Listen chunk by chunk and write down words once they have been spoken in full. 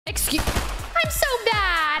Excuse. I'm so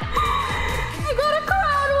bad. I got a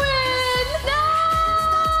crown win.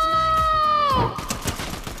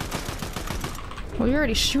 No. Well, you're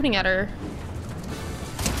already shooting at her.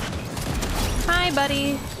 Hi,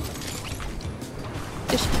 buddy.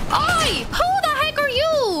 Oi! Who the heck are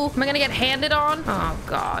you? Am I gonna get handed on? Oh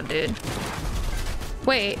god, dude.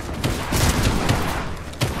 Wait.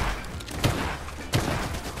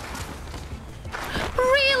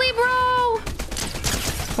 Really, bro?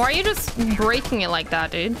 Why are you just breaking it like that,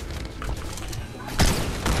 dude?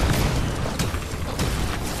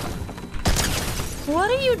 What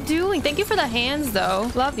are you doing? Thank you for the hands, though.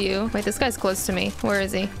 Love you. Wait, this guy's close to me. Where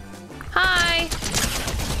is he? Hi.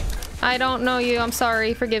 I don't know you. I'm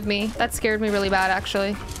sorry. Forgive me. That scared me really bad,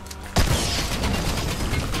 actually.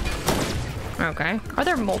 Okay. Are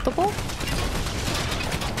there multiple?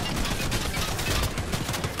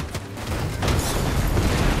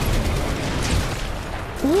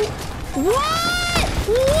 What?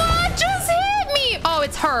 What just hit me? Oh,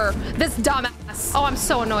 it's her. This dumbass. Oh, I'm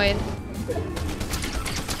so annoyed.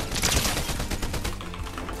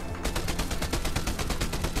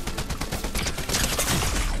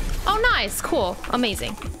 Oh, nice. Cool.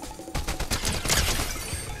 Amazing.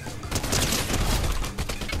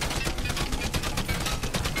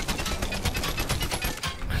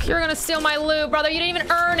 You're gonna steal my loot, brother. You didn't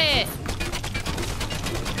even earn it.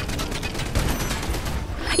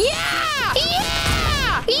 Yeah!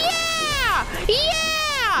 Yeah! Yeah!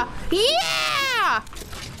 Yeah! Yeah!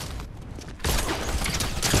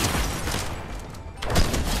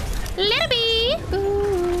 Little bee.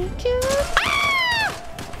 Ah!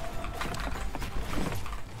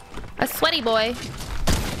 A sweaty boy.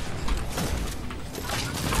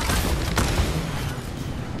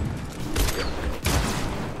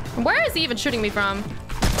 Where is he even shooting me from?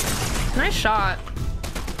 Nice shot.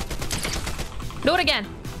 Do it again.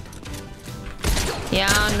 Yeah,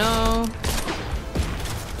 no.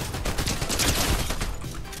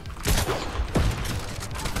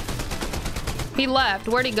 He left.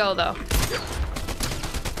 Where'd he go, though?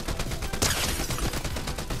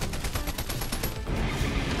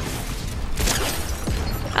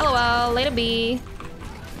 LOL, later B.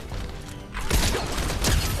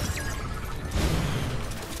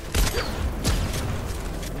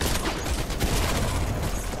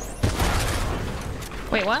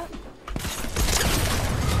 Wait, what?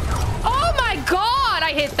 Oh my god,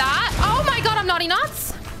 I hit that. Oh my god, I'm naughty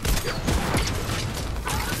nuts.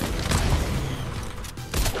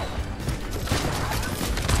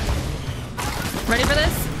 Ready for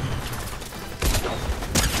this?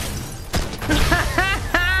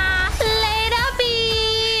 Later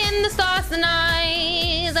be in the stars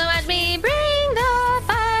tonight. So watch me bring the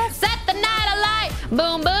fire. Set the night alight.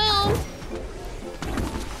 Boom, boom.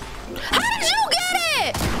 How did you get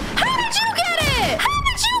it? How did you get it? How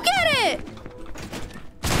did you get it?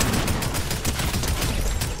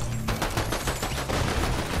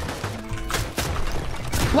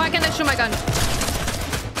 Why can't I shoot my gun?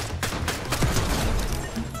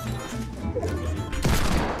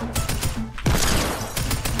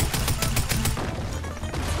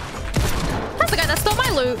 That's the guy that stole my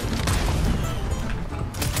loot.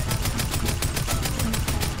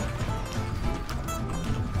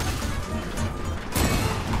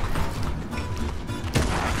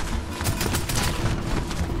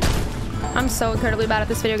 I'm so incredibly bad at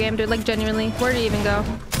this video game, dude. Like, genuinely. Where did he even go?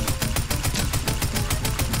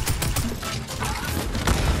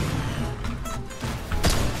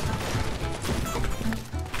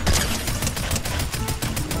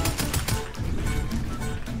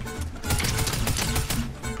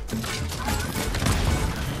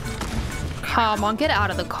 Come on, get out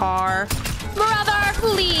of the car. Brother,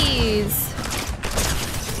 please.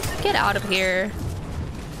 Get out of here.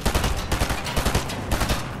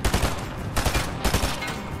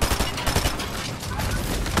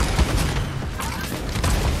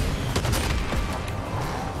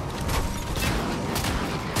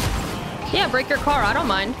 Yeah, break your car. I don't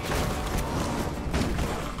mind.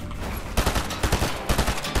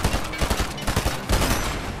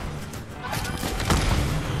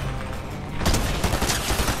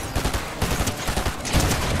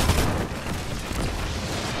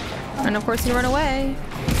 And of course you run away.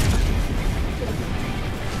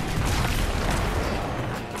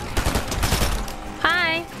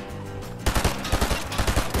 Hi.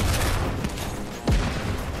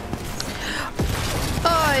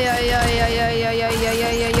 Ay, ay, ay, ay, ay, ay, ay, ay,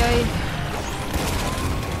 ay, ay, ay.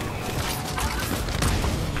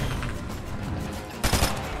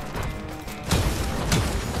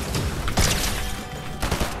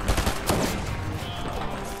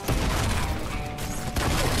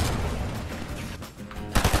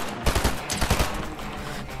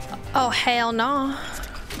 Oh, hell no.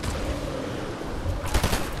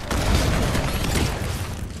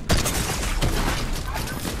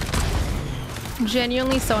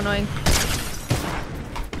 Genuinely so annoying.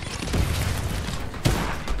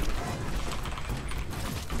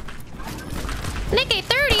 Nick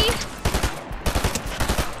 830.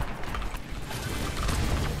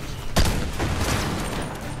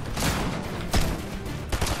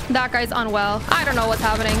 That guy's unwell. I don't know what's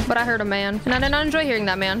happening, but I heard a man. And I did not enjoy hearing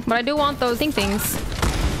that man. But I do want those things.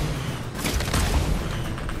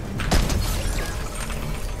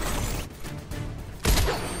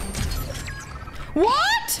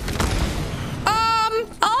 What?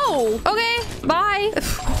 Oh, okay. Bye.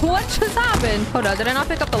 What just happened? Hold on, did I not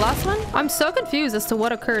pick up the last one? I'm so confused as to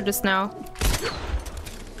what occurred just now.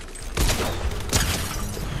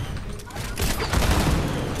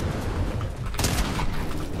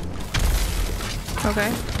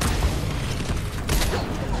 Okay.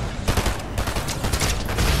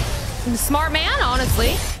 Smart man,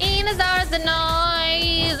 honestly. In as out as the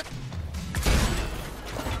noise.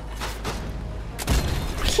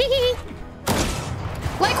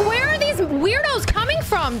 Like, where are these weirdos coming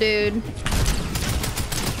from, dude?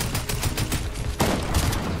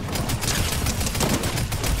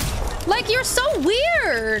 Like, you're so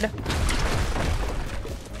weird.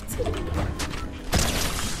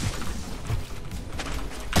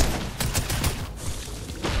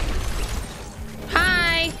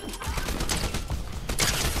 Hi.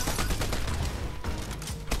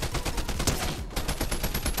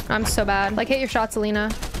 I'm so bad. Like, hit your shot,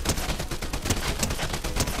 Selena.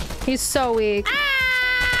 He's so weak.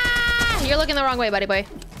 Ah! You're looking the wrong way, buddy boy.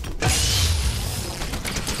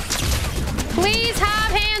 Please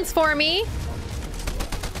have hands for me.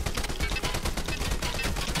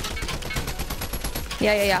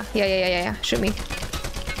 Yeah. Shoot me.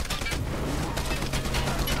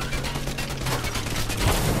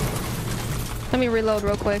 Let me reload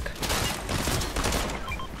real quick.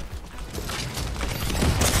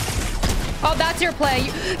 Oh, that's your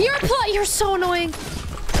play. Your play. You're so annoying.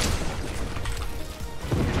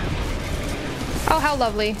 Oh, how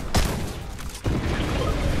lovely.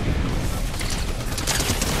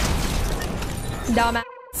 Dumbass.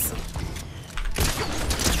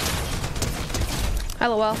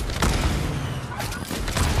 LOL.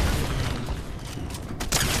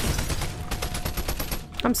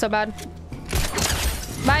 I'm so bad.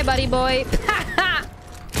 Bye, buddy boy.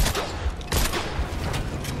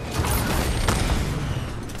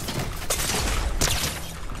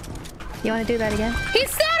 You want to do that again? He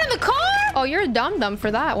sat in the car. Oh, you're a dum-dum for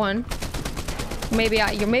that one. Maybe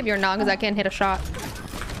you're not, because I can't hit a shot.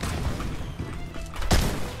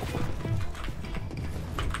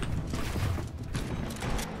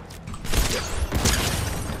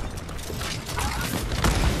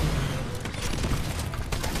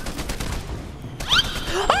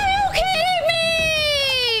 Are you kidding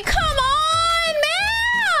me? Come on,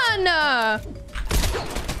 man!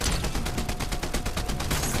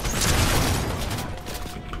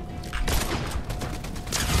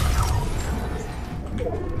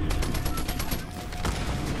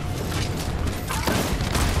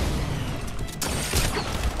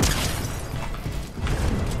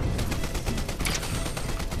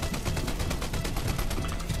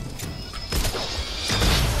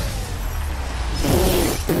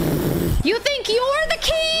 You think you're the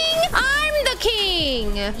king? I'm the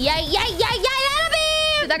king. Yeah.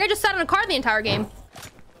 That guy just sat on a car the entire game.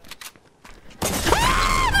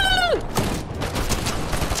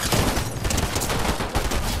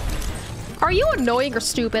 Are you annoying or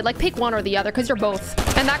stupid? Like, pick one or the other, because you're both.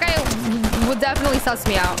 And that guy would definitely suss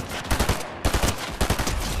me out.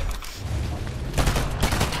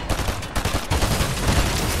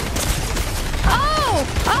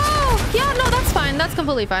 Oh, yeah, no, that's fine. That's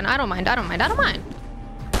completely fine. I don't mind.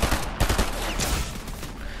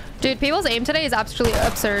 Dude, people's aim today is absolutely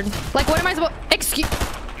absurd. Like, what am I supposed... Excuse...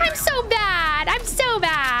 I'm so bad.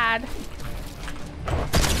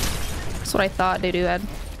 That's what I thought, dude. Ed.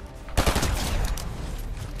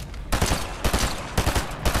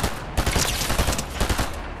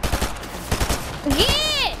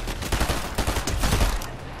 Yeah!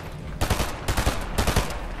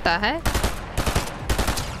 The heck?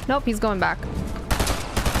 Nope, he's going back.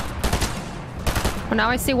 Well,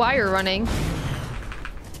 now I see why you're running.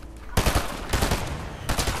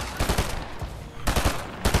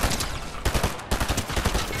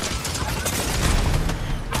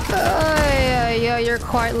 Yeah, you're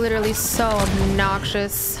quite literally so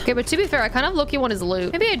obnoxious. Okay, but to be fair, I kind of low-key want his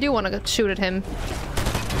loot. Maybe I do want to shoot at him.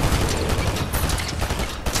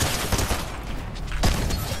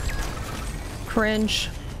 Cringe.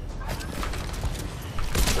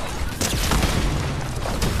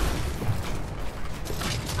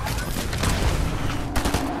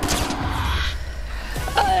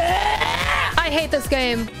 hate this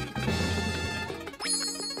game.